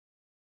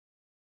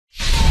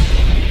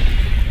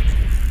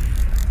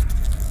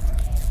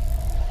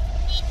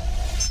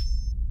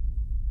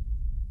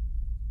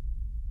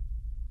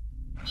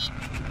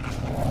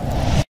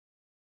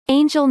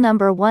Angel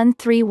number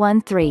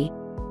 1313.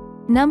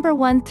 Number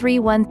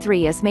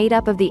 1313 is made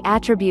up of the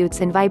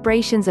attributes and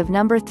vibrations of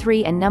number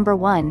 3 and number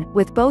 1,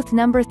 with both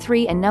number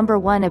 3 and number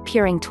 1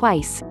 appearing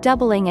twice,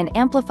 doubling and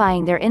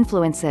amplifying their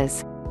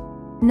influences.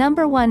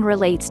 Number 1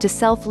 relates to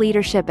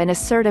self-leadership and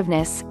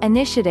assertiveness,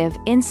 initiative,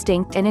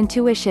 instinct and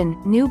intuition,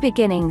 new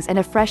beginnings and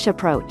a fresh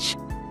approach.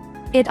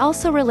 It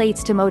also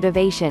relates to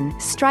motivation,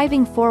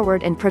 striving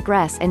forward and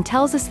progress, and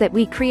tells us that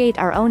we create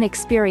our own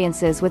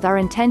experiences with our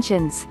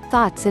intentions,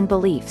 thoughts and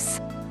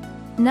beliefs.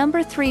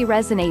 Number 3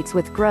 resonates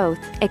with growth,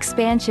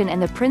 expansion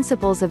and the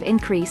principles of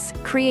increase,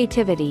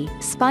 creativity,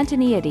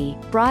 spontaneity,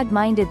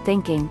 broad-minded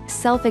thinking,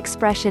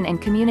 self-expression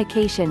and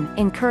communication,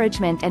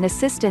 encouragement and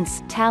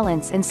assistance,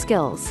 talents and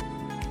skills.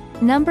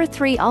 Number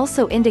 3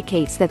 also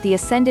indicates that the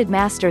Ascended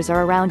Masters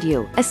are around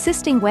you,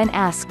 assisting when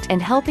asked and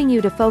helping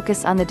you to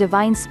focus on the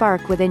divine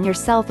spark within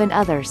yourself and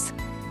others.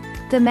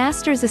 The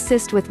Masters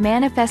assist with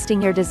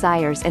manifesting your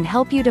desires and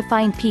help you to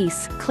find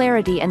peace,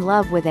 clarity and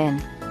love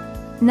within.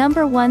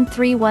 Number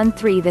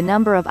 1313, the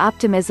number of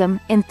optimism,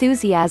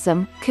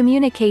 enthusiasm,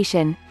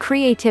 communication,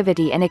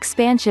 creativity and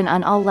expansion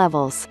on all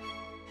levels.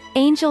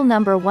 Angel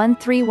number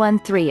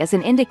 1313 is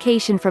an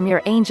indication from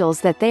your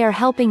angels that they are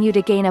helping you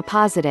to gain a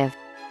positive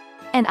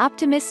and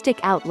optimistic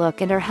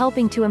outlook and are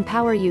helping to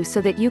empower you so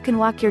that you can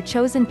walk your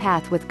chosen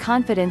path with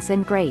confidence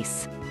and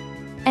grace.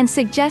 And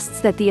suggests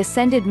that the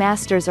Ascended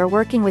Masters are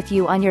working with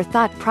you on your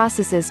thought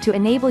processes to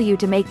enable you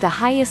to make the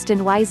highest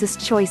and wisest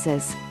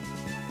choices.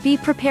 Be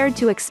prepared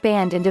to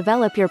expand and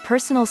develop your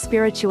personal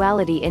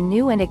spirituality in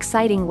new and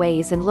exciting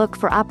ways and look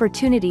for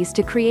opportunities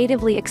to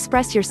creatively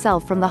express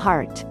yourself from the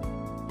heart.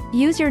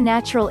 Use your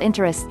natural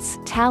interests,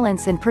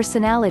 talents and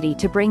personality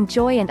to bring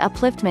joy and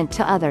upliftment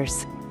to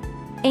others.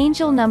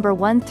 Angel number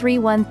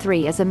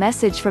 1313 is a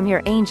message from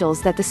your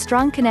angels that the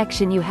strong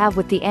connection you have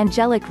with the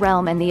angelic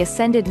realm and the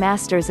Ascended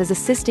Masters is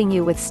assisting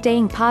you with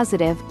staying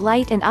positive,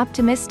 light and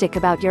optimistic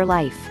about your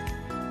life.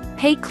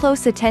 Pay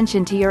close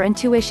attention to your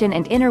intuition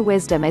and inner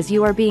wisdom as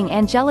you are being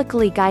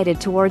angelically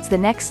guided towards the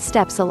next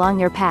steps along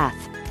your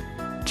path.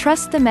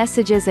 Trust the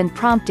messages and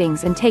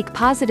promptings and take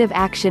positive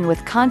action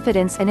with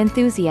confidence and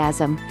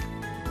enthusiasm.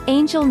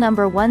 Angel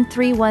number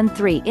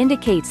 1313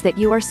 indicates that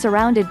you are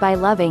surrounded by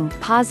loving,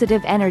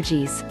 positive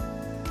energies.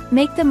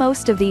 Make the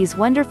most of these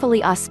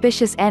wonderfully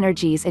auspicious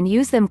energies and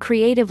use them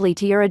creatively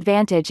to your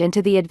advantage and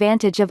to the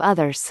advantage of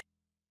others.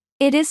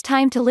 It is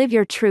time to live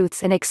your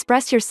truths and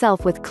express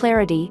yourself with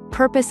clarity,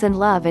 purpose and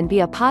love and be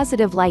a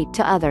positive light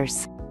to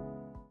others.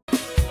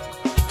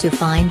 To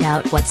find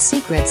out what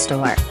secret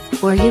store,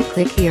 where you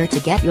click here to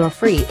get your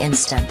free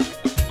instant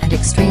and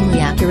extremely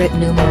accurate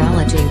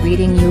numerology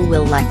reading. You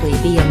will likely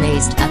be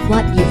amazed at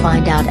what you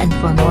find out, and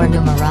for more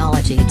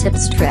numerology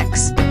tips,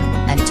 tricks,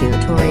 and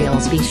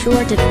tutorials, be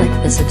sure to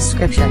click the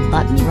subscription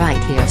button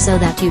right here so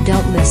that you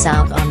don't miss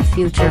out on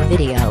future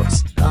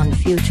videos.